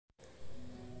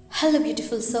Hello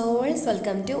beautiful souls,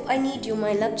 welcome to I Need You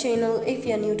My Love channel. If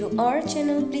you are new to our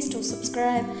channel, please do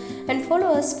subscribe and follow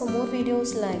us for more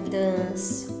videos like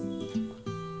this.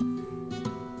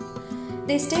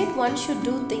 They state one should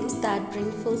do things that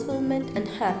bring fulfillment and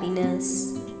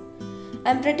happiness.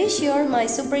 I'm pretty sure my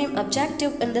supreme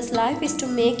objective in this life is to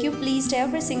make you pleased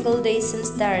every single day,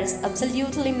 since there is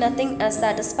absolutely nothing as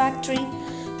satisfactory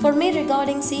for me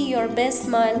regarding see your best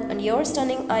smile and your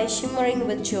stunning eyes shimmering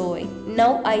with joy.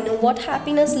 Now I know what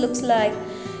happiness looks like.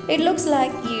 It looks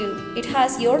like you. It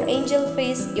has your angel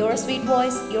face, your sweet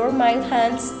voice, your mild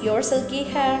hands, your silky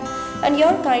hair, and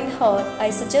your kind heart.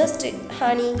 I suggest it,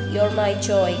 honey, you're my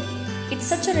joy. It's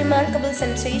such a remarkable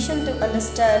sensation to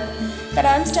understand that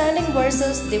I'm standing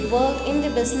versus the world in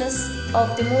the business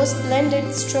of the most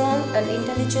splendid, strong, and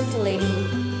intelligent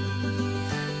lady.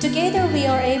 Together we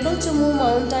are able to move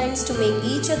mountains, to make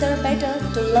each other better,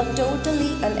 to love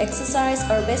totally and exercise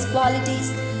our best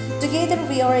qualities. Together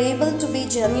we are able to be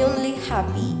genuinely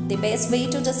happy. The best way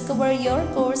to discover your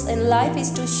course in life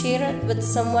is to share it with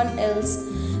someone else.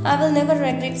 I will never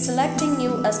regret selecting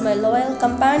you as my loyal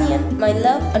companion, my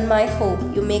love and my hope.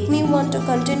 You make me want to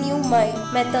continue my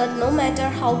method no matter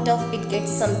how tough it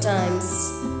gets sometimes.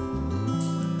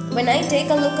 When I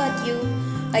take a look at you,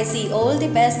 I see all the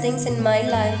best things in my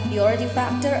life. You're the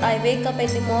factor I wake up in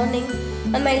the morning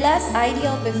and my last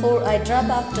idea before I drop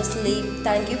off to sleep.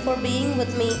 Thank you for being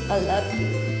with me. I love you.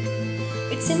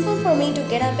 It's simple for me to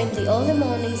get up in the early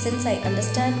morning, since I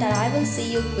understand that I will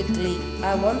see you quickly.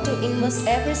 I want to invest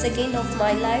every second of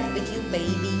my life with you,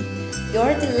 baby.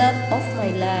 You're the love of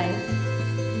my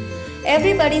life.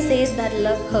 Everybody says that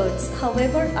love hurts.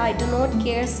 However, I do not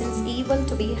care, since even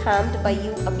to be harmed by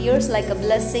you appears like a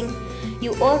blessing.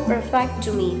 You are perfect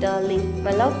to me, darling. My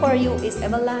love for you is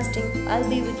everlasting. I'll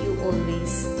be with you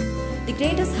always. The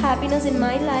greatest happiness in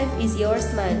my life is your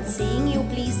smile. Seeing you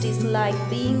pleased is like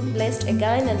being blessed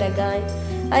again and again.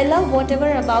 I love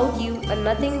whatever about you, and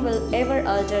nothing will ever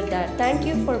alter that. Thank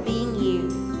you for being you.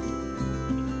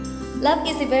 Love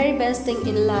is the very best thing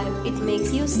in life. It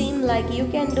makes you seem like you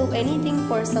can do anything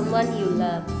for someone you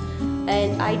love.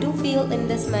 And I do feel in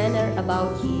this manner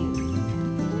about you.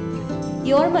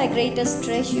 You're my greatest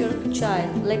treasure,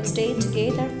 child. Let's stay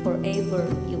together forever.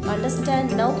 You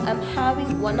understand now? I'm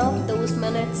having one of those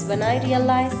minutes when I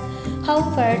realize how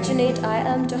fortunate I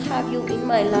am to have you in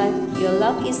my life. Your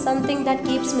love is something that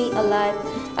keeps me alive.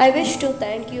 I wish to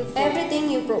thank you for everything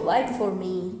you provide for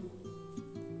me.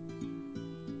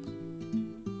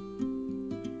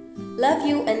 Love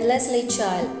you endlessly,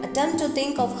 child. Attempt to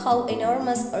think of how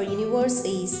enormous our universe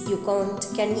is. You can't,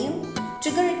 can you?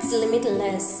 Trigger its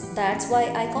limitless. That's why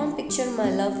I can't picture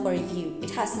my love for you. It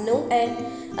has no end.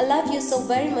 I love you so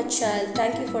very much, child.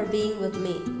 Thank you for being with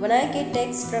me. When I get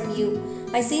texts from you,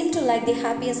 I seem to like the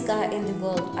happiest guy in the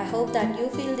world. I hope that you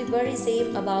feel the very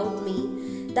same about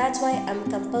me. That's why I'm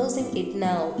composing it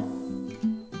now.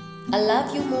 I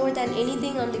love you more than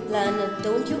anything on the planet.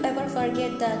 Don't you ever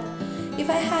forget that. If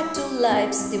I had two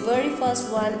lives, the very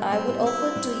first one I would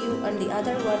offer to you, and the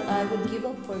other one I would give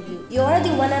up for you. You are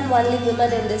the one and only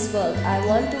woman in this world. I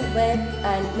want to wed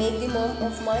and make the mom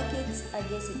of my kids. I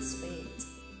guess it's fair.